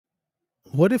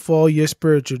What if all your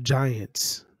spiritual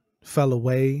giants fell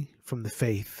away from the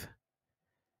faith?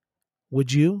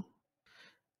 Would you?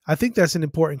 I think that's an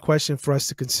important question for us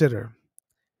to consider.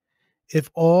 If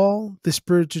all the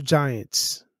spiritual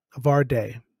giants of our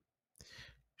day,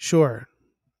 sure,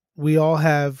 we all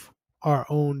have our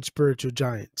own spiritual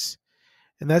giants,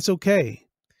 and that's okay.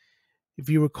 If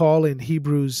you recall in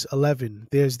Hebrews 11,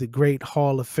 there's the great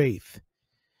hall of faith.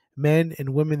 Men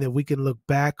and women that we can look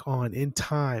back on in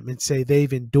time and say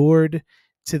they've endured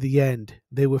to the end.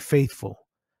 They were faithful.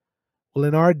 Well,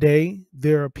 in our day,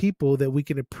 there are people that we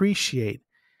can appreciate,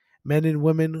 men and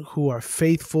women who are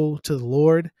faithful to the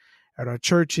Lord at our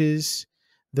churches,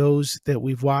 those that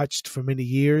we've watched for many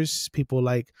years, people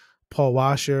like Paul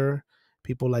Washer,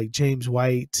 people like James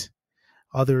White,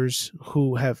 others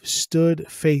who have stood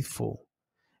faithful,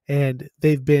 and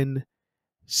they've been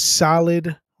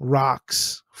solid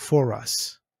rocks for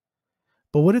us.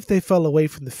 But what if they fell away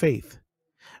from the faith?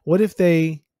 What if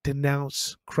they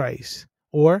denounce Christ?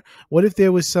 Or what if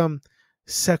there was some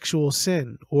sexual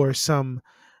sin or some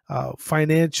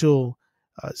financial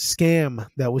scam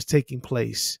that was taking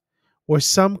place, or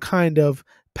some kind of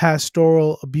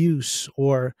pastoral abuse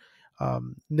or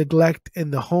neglect in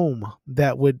the home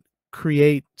that would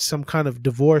create some kind of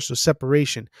divorce or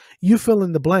separation? You fill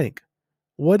in the blank.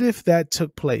 What if that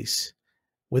took place?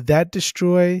 Would that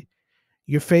destroy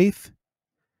your faith?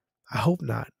 I hope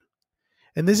not.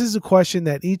 And this is a question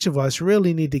that each of us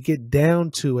really need to get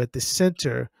down to at the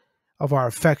center of our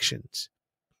affections.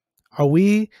 Are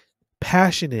we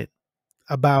passionate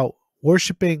about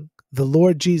worshiping the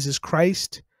Lord Jesus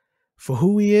Christ for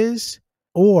who he is?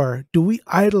 Or do we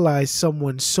idolize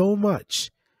someone so much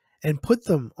and put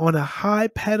them on a high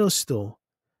pedestal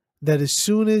that as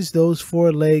soon as those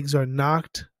four legs are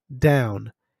knocked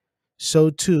down,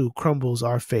 so too crumbles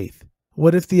our faith?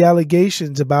 What if the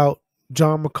allegations about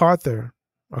John MacArthur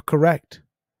are correct?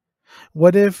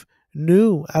 What if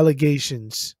new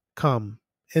allegations come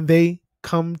and they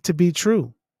come to be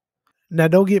true? Now,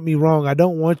 don't get me wrong. I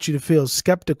don't want you to feel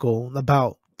skeptical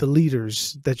about the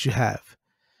leaders that you have.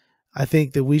 I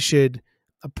think that we should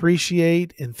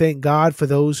appreciate and thank God for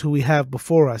those who we have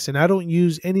before us. And I don't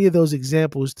use any of those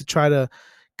examples to try to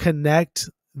connect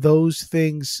those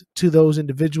things to those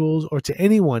individuals or to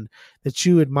anyone that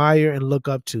you admire and look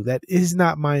up to. That is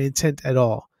not my intent at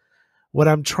all. What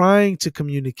I'm trying to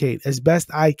communicate as best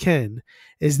I can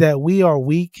is that we are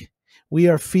weak, we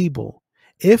are feeble.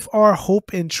 If our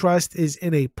hope and trust is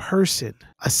in a person,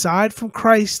 aside from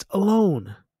Christ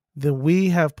alone, then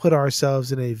we have put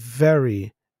ourselves in a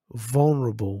very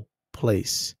vulnerable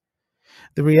place.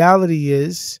 The reality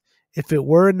is, if it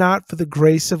were not for the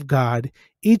grace of God,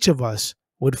 each of us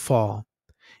would fall.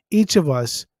 Each of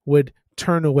us would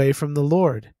turn away from the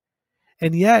Lord.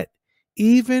 And yet,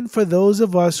 even for those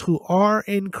of us who are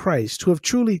in Christ, who have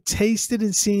truly tasted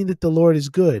and seen that the Lord is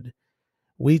good,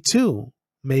 we too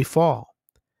may fall.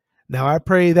 Now, I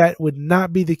pray that would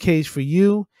not be the case for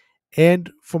you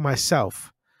and for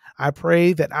myself. I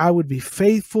pray that I would be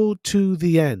faithful to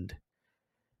the end.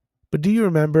 But do you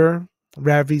remember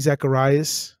Ravi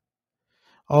Zacharias?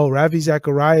 Oh, Ravi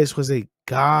Zacharias was a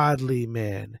godly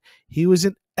man. He was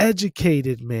an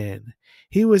educated man.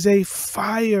 He was a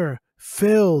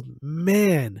fire-filled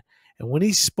man. And when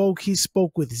he spoke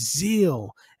with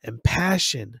zeal and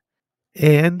passion.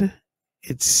 And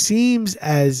it seems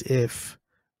as if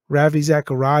Ravi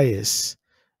Zacharias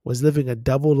was living a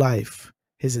double life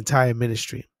his entire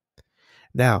ministry.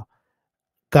 Now,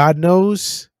 God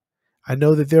knows, I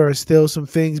know that there are still some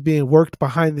things being worked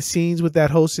behind the scenes with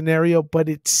that whole scenario, but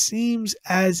it seems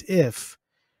as if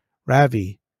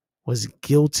Ravi was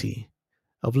guilty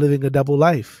of living a double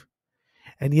life.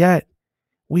 And yet,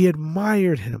 we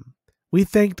admired him. We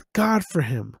thanked God for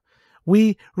him.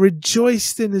 We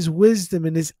rejoiced in his wisdom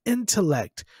and his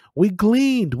intellect. We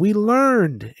gleaned, we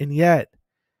learned, and yet,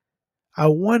 I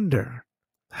wonder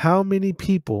how many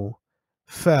people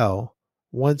fell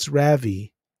once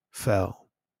Ravi fell.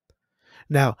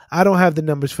 Now, I don't have the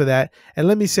numbers for that. And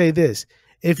let me say this.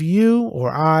 If you or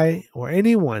I or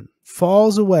anyone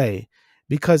falls away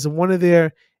because of one of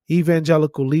their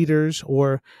evangelical leaders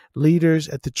or leaders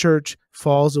at the church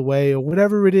falls away or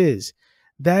whatever it is,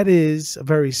 that is a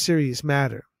very serious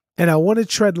matter. And I want to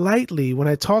tread lightly when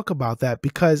I talk about that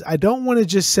because I don't want to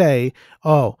just say,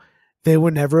 oh, they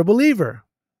were never a believer,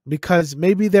 because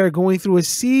maybe they're going through a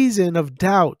season of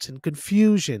doubt and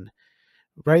confusion,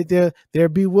 right? They're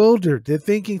bewildered. They're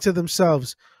thinking to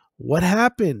themselves, what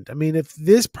happened? I mean, if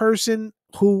this person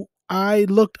who I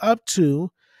looked up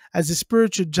to as a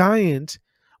spiritual giant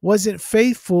wasn't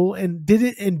faithful and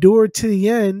didn't endure to the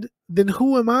end, then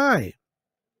who am I?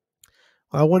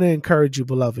 I want to encourage you,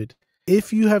 beloved.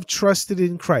 If you have trusted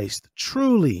in Christ,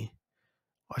 truly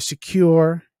are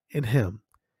secure in him,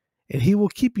 and he will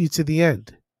keep you to the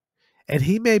end. And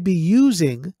he may be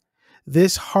using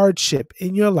this hardship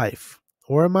in your life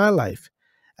or in my life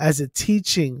as a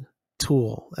teaching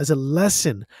tool, as a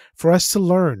lesson for us to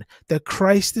learn that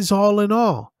Christ is all in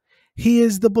all. He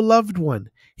is the beloved one.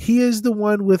 He is the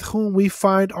one with whom we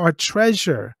find our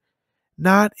treasure,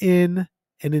 not in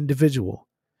an individual,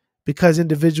 because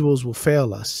individuals will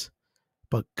fail us.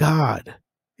 But God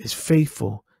is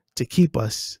faithful to keep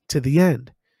us to the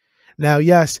end. Now,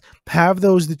 yes, have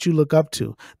those that you look up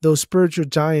to, those spiritual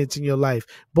giants in your life,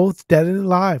 both dead and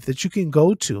alive, that you can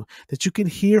go to, that you can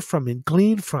hear from and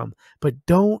glean from, but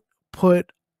don't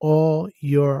put all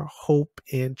your hope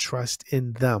and trust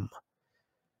in them.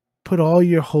 Put all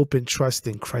your hope and trust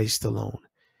in Christ alone.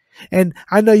 And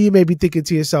I know you may be thinking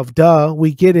to yourself, duh,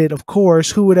 we get it, of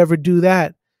course, who would ever do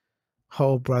that?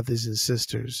 Oh, brothers and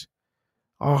sisters,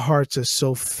 our hearts are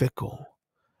so fickle.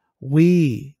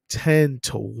 We tend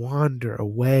to wander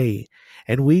away,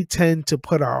 and we tend to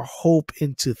put our hope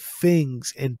into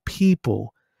things and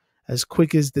people as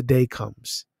quick as the day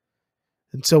comes.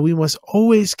 And so we must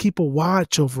always keep a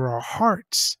watch over our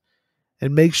hearts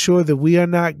and make sure that we are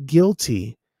not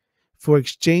guilty for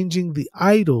exchanging the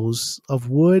idols of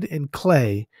wood and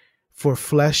clay for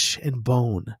flesh and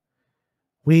bone.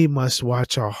 We must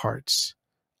watch our hearts,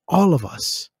 all of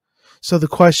us. So the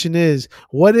question is,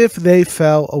 what if they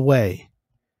fell away?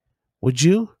 Would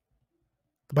you?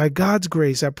 By God's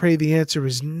grace, I pray the answer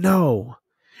is no.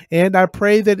 And I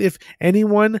pray that if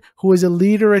anyone who is a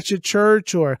leader at your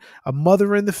church or a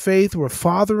mother in the faith or a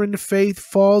father in the faith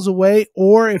falls away,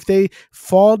 or if they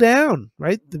fall down,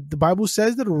 right? The Bible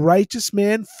says that a righteous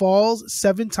man falls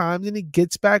 7 times and he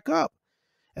gets back up.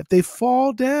 If they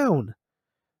fall down,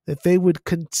 that they would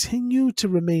continue to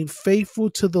remain faithful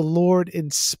to the Lord in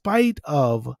spite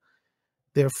of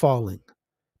their falling,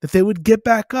 that they would get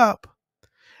back up,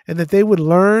 and that they would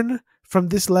learn from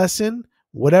this lesson,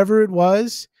 whatever it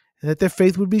was, and that their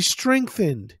faith would be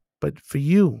strengthened. But for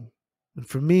you and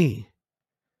for me,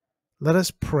 let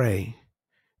us pray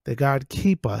that God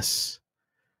keep us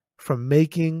from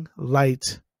making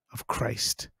light of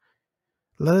Christ.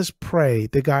 Let us pray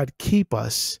that God keep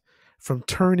us from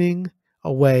turning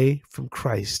away from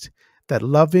Christ, that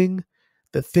loving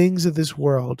the things of this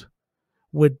world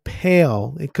would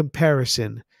pale in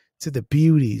comparison to the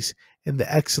beauties and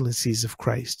the excellencies of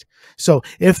Christ. So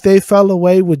if they fell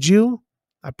away, would you?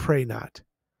 I pray not.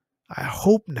 I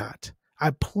hope not. I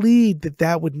plead that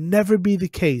that would never be the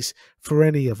case for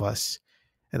any of us.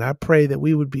 And I pray that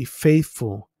we would be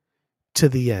faithful to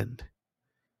the end.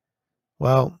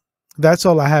 Well, that's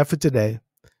all I have for today.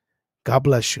 God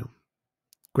bless you.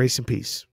 Grace and peace.